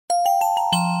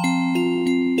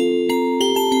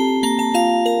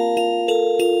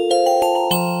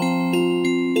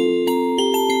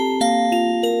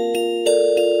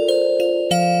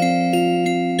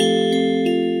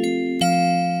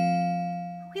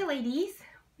Hey ladies,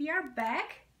 we are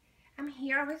back. I'm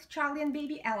here with Charlie and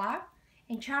baby Ella,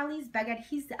 and Charlie's back at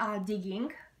his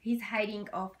digging. He's hiding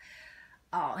of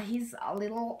his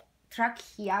little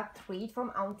trachea treat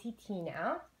from Auntie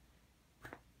Tina,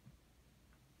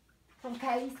 from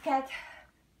Kylie's cat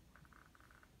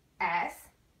S,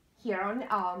 here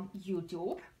on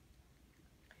YouTube.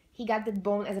 He got that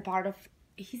bone as a part of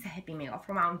his Happy Meal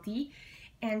from Auntie,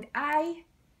 and I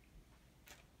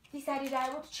decided I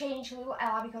would change little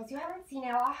Ella because you haven't seen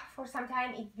Ella for some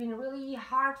time. It's been really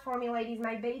hard for me, ladies.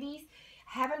 My babies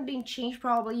haven't been changed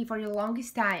probably for the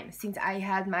longest time since I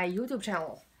had my YouTube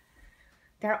channel.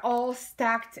 They're all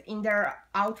stuck in their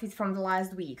outfits from the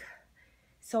last week.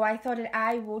 So I thought that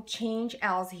I would change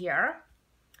Ella's hair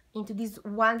into this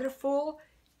wonderful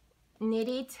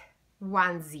knitted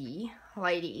onesie.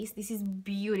 Ladies, this is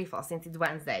beautiful since it's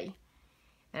Wednesday.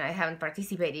 And I haven't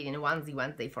participated in a onesie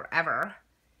Wednesday forever.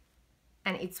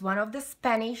 And it's one of the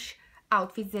Spanish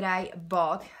outfits that I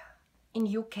bought in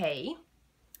UK.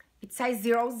 It's size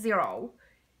 00,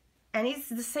 and it's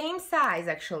the same size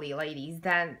actually, ladies,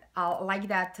 than like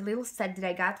that little set that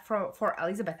I got for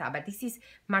Elizabetha, but this is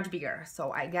much bigger.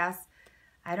 So I guess,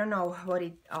 I don't know what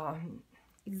it,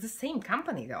 it's the same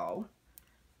company though.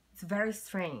 It's very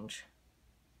strange.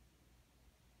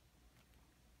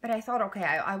 But I thought, okay,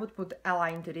 I would put Ella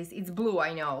into this. It's blue,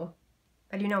 I know.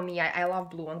 But you know me, I love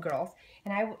blue on girls.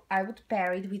 And I would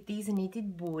pair it with these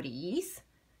knitted booties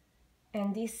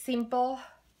and this simple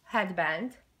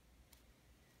headband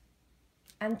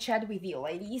and chat with you,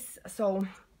 ladies. So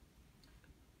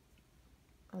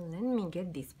let me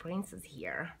get this princess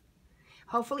here.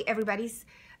 Hopefully everybody's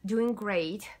doing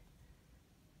great.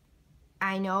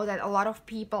 I know that a lot of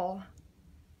people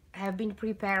have been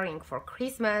preparing for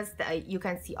Christmas. You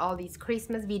can see all these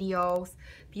Christmas videos,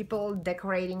 people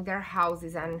decorating their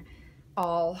houses and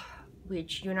all,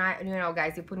 which you know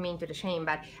guys, you put me into the shame,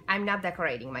 but I'm not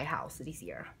decorating my house this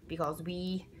year because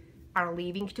we are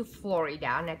leaving to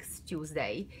Florida next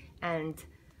Tuesday and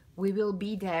we will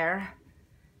be there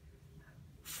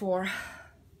for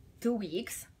 2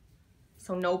 weeks,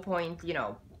 so no point, you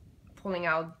know, pulling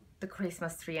out the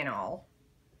Christmas tree and all.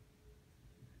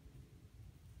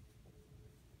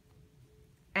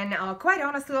 And quite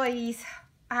honestly, ladies,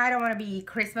 I don't want to be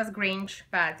Christmas Grinch,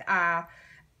 but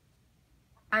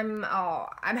I'm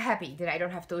happy that I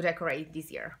don't have to decorate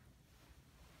this year.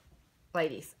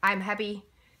 Ladies, I'm happy.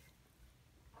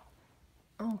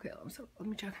 Okay, so let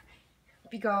me check.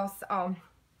 Because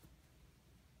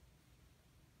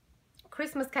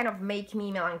Christmas kind of make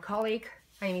me melancholic.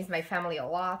 I miss my family a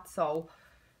lot, so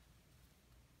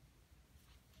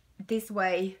this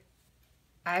way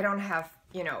I don't have,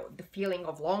 you know, the feeling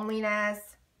of loneliness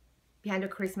behind the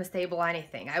Christmas table or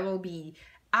anything. I will be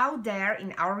out there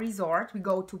in our resort. We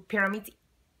go to Pyramids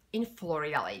in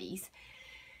Florida, ladies.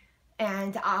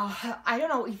 And I don't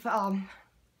know if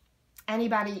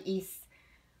anybody is,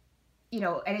 you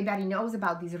know, anybody knows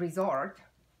about this resort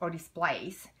or this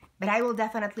place, but I will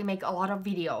definitely make a lot of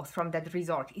videos from that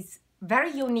resort. It's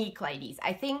very unique, ladies.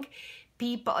 I think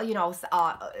people, you know,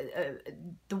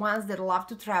 the ones that love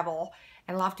to travel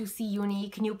and love to see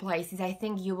unique new places, I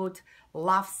think you would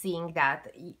love seeing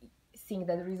that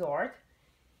resort.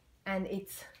 And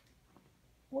it's,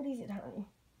 what is it, honey?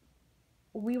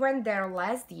 We went there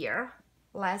last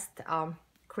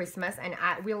Christmas, and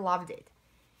we loved it.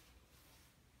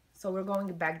 So we're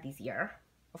going back this year.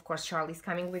 Of course, Charlie's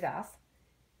coming with us.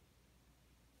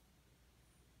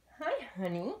 Hi,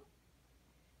 honey.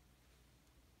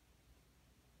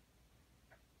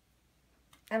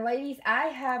 And ladies, I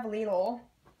have a little,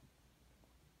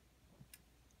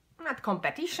 not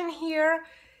competition here,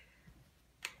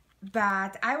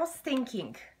 but I was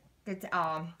thinking that,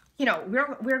 you know,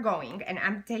 we're going, and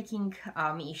I'm taking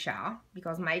Misha,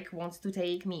 because Mike wants to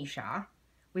take Misha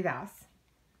with us.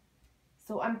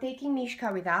 So I'm taking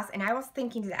Mishka with us, and I was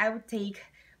thinking that I would take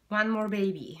one more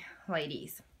baby,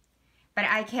 ladies. But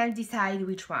I can't decide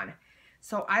which one.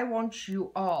 So I want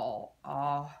you all,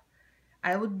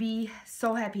 I would be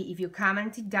so happy if you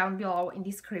commented down below in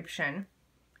description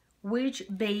which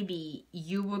baby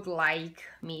you would like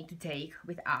me to take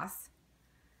with us.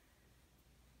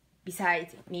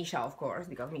 Besides Misha, of course,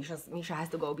 because Misha has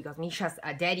to go because Misha's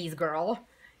a daddy's girl.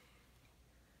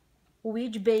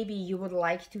 Which baby you would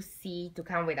like to see to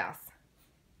come with us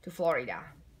to Florida.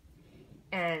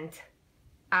 And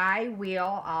I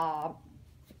will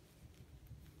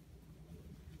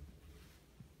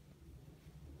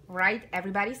write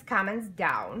everybody's comments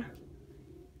down,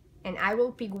 and I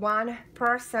will pick one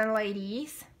person,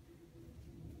 ladies,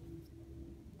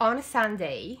 on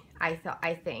Sunday, I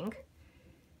think,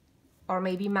 or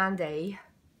maybe Monday,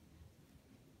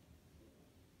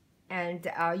 and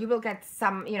you will get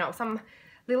some, you know, some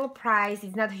little prize.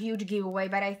 It's not a huge giveaway,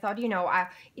 but I thought, you know,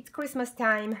 it's Christmas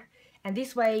time, and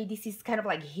this way, this is kind of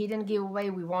like hidden giveaway.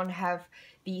 We won't have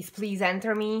these please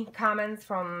enter me comments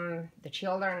from the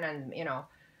children and, you know,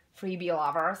 freebie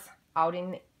lovers out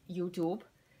in YouTube.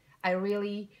 I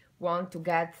really want to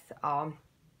get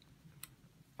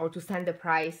or to send the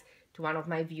prize to one of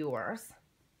my viewers.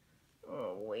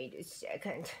 Oh, wait a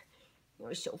second.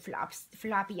 You're so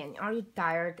floppy, and are you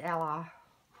tired, Ella?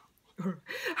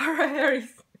 Her hair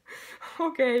is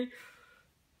okay.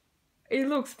 It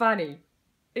looks funny.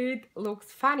 It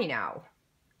looks funny now.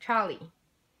 Charlie,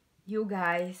 you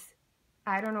guys,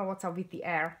 I don't know what's up with the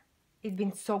air. It's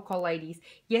been so cold, ladies.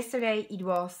 Yesterday it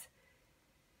was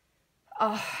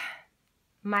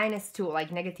 -2, like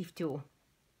 -2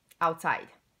 outside,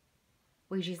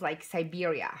 which is like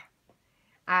Siberia.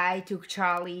 I took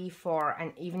Charlie for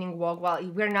an evening walk. Well,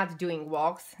 we're not doing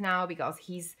walks now because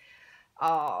he's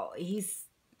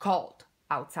cold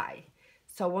outside.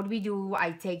 So what we do,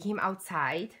 I take him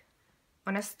outside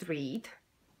on a street,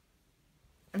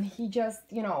 and he just,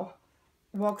 you know,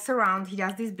 walks around. He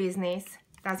does his business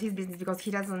because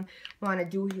he doesn't want to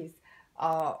do his,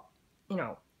 you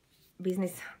know,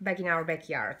 business back in our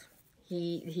backyard.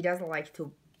 He doesn't like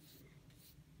to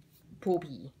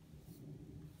poopy.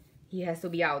 He has to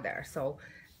be out there. So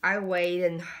I wait,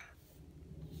 and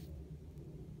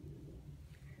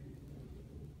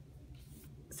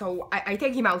so I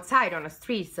take him outside on the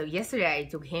street. So yesterday I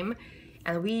took him,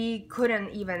 and we couldn't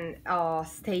even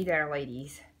stay there,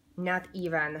 ladies. Not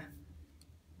even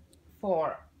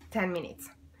for 10 minutes.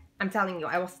 I'm telling you,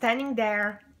 I was standing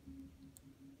there.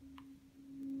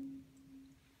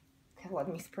 Okay, let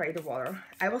me spray the water.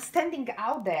 I was standing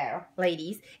out there,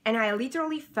 ladies, and I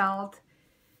literally felt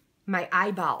my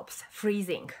eye bulbs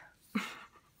freezing.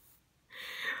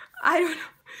 I don't know.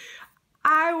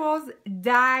 I was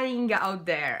dying out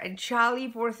there, and Charlie,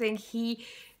 poor thing, he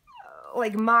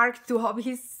like marked 2 of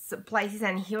his places,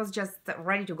 and he was just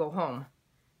ready to go home.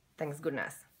 Thanks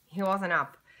goodness. He wasn't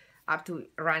up to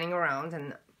running around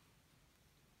and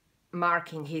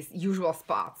marking his usual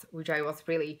spots, which I was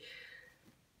really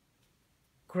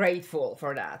grateful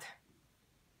for that.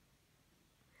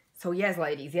 So yes,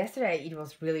 ladies, yesterday it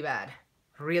was really bad.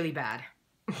 Really bad.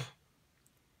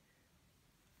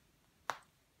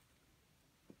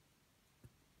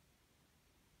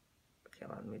 Okay,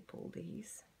 let me pull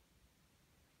these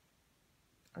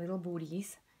little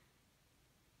booties.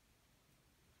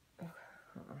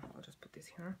 I'll just put this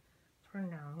here for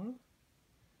now.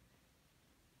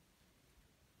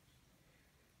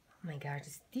 Oh my God,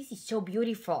 this is so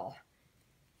beautiful.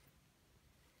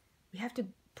 We have to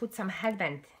put some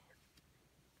headband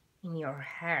in your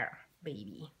hair,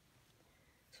 baby,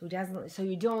 so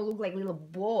you don't look like little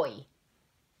boy.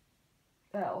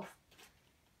 Well,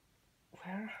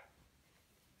 where?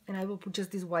 And I will put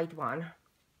just this white one.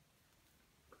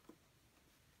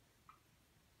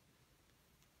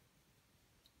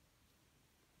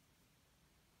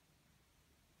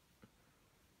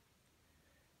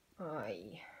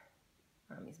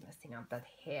 Mommy's messing up that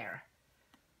hair.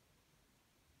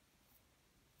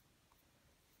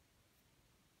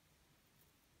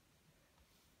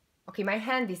 Okay, my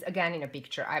hand is again in a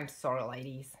picture. I'm sorry,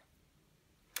 ladies.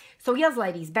 So yes,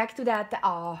 ladies, back to that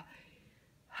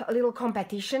little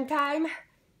competition time.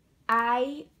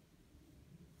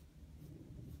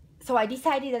 So I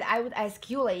decided that I would ask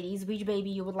you, ladies, which baby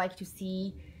you would like to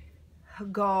see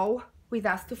go with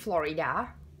us to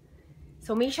Florida.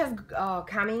 So Misha's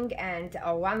coming, and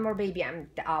one more baby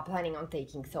I'm planning on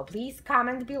taking. So please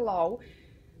comment below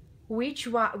which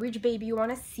baby you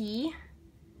want to see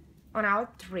on our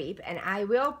trip, and I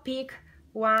will pick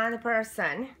one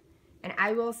person and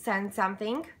I will send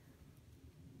something.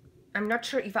 I'm not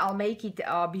sure if I'll make it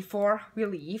before we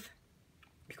leave,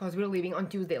 because we're leaving on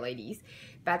Tuesday, ladies,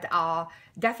 but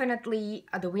definitely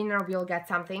the winner will get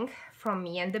something from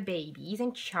me and the babies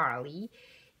and Charlie.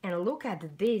 And look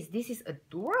at this is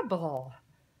adorable.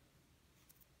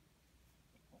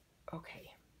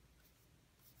 Okay.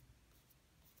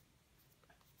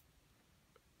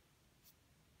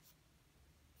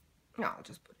 No, I'll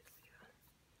just put it like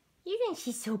that. Isn't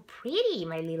she so pretty,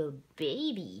 my little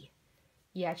baby?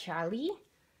 Yeah, Charlie?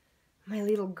 My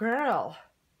little girl.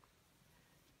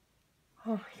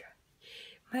 Oh my God.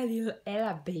 My little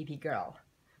Ella baby girl.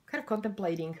 I'm kind of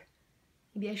contemplating.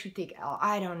 Maybe I should take Ella.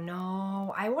 I don't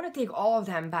know. I want to take all of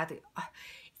them, but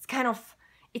it's kind of...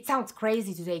 It sounds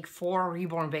crazy to take 4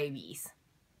 reborn babies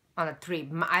on a trip.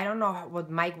 I don't know what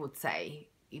Mike would say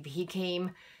if he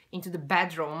came into the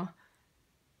bedroom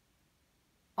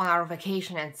on our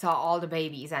vacation and saw all the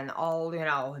babies and all, you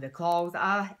know, the clothes.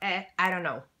 I don't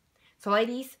know. So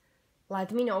ladies,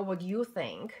 let me know what you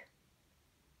think.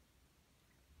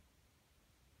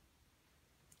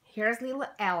 Here's little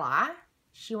Ella.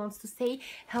 She wants to say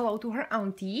hello to her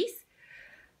aunties.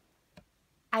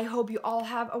 I hope you all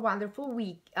have a wonderful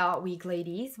week,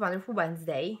 ladies. Wonderful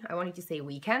Wednesday. I wanted to say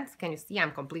weekend. Can you see?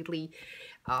 I'm completely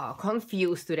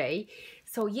confused today.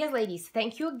 So yes, ladies,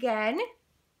 thank you again.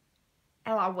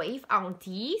 Ella wave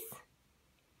aunties.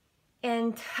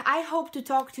 And I hope to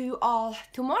talk to you all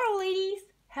tomorrow, ladies.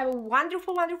 Have a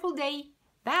wonderful, wonderful day.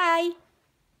 Bye.